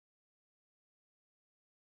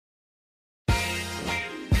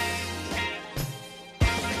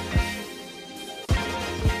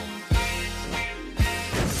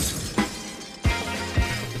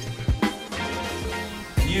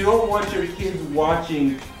don't want your kids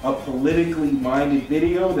watching a politically minded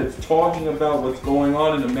video that's talking about what's going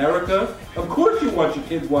on in America, of course you want your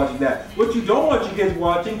kids watching that. What you don't want your kids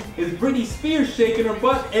watching is Britney Spears shaking her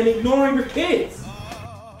butt and ignoring her kids.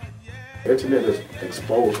 The internet has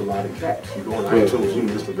exposed a lot of cats. You go on iTunes, you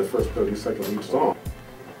listen to the first 30 seconds of each song.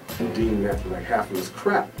 You deem that like half of this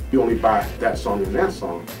crap. You only buy that song and that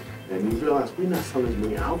song, and you realize we're not selling as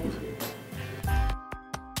many albums anymore.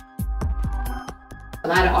 A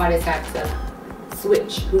lot of artists have to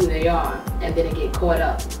switch who they are, and then they get caught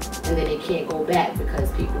up, and then they can't go back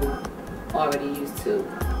because people already used to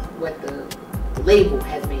what the label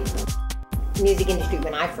has made them. The music industry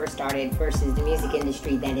when I first started versus the music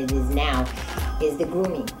industry that it is now is the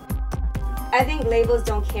grooming. I think labels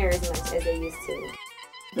don't care as much as they used to.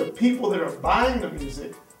 The people that are buying the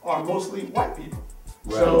music are mostly white people.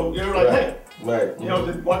 Right. So you're like, hey, you know,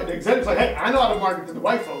 the executive's like, hey, I know how to market to the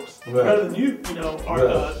white folks better than you, you know,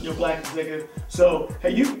 are your black executive. So hey,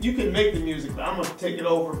 you can make the music, but I'm gonna take it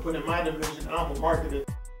over, put it in my division, and I'm gonna market it.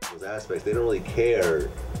 Those aspects, they don't really care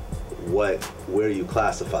where you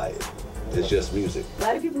classify it. It's just music. A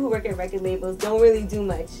lot of people who work at record labels don't really do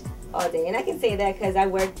much all day, and I can say that because I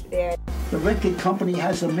worked there. The record company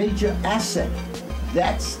has a major asset.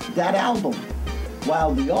 That's that album,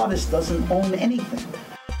 while the artist doesn't own anything.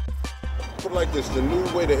 Put it like this: the new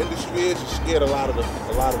way the industry is scared a lot of the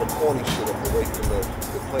corny shit away from the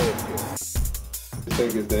playing field. I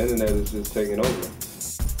think it's the internet is just taking over.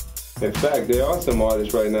 In fact, there are some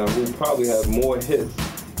artists right now who probably have more hits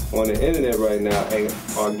on the internet right now and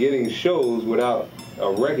are getting shows without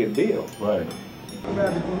a record deal. Right. I'd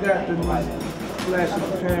rather do that than like flash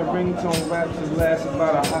a pair of ringtone raps that last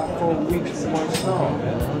about a hot 4 weeks for one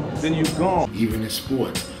song. Then you're gone. Even in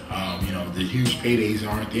sports, you know, the huge paydays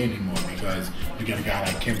aren't there anymore because you got a guy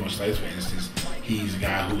like Kimbo Slice, for instance. He's a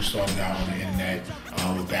guy who started out on the internet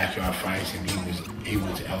with backyard fights, and he was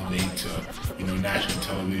able to elevate to, you know, national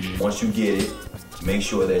television. Once you get it, make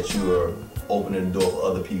sure that you are opening the door for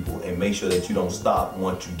other people, and make sure that you don't stop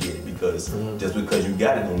once you get it, because just because you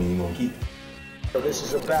got it don't mean you're gonna keep it. So this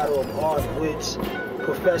is a battle of art, wits,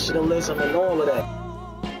 professionalism, and all of that.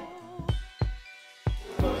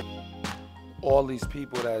 All these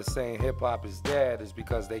people that are saying hip-hop is dead is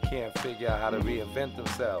because they can't figure out how to reinvent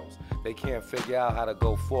themselves. They can't figure out how to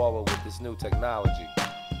go forward with this new technology.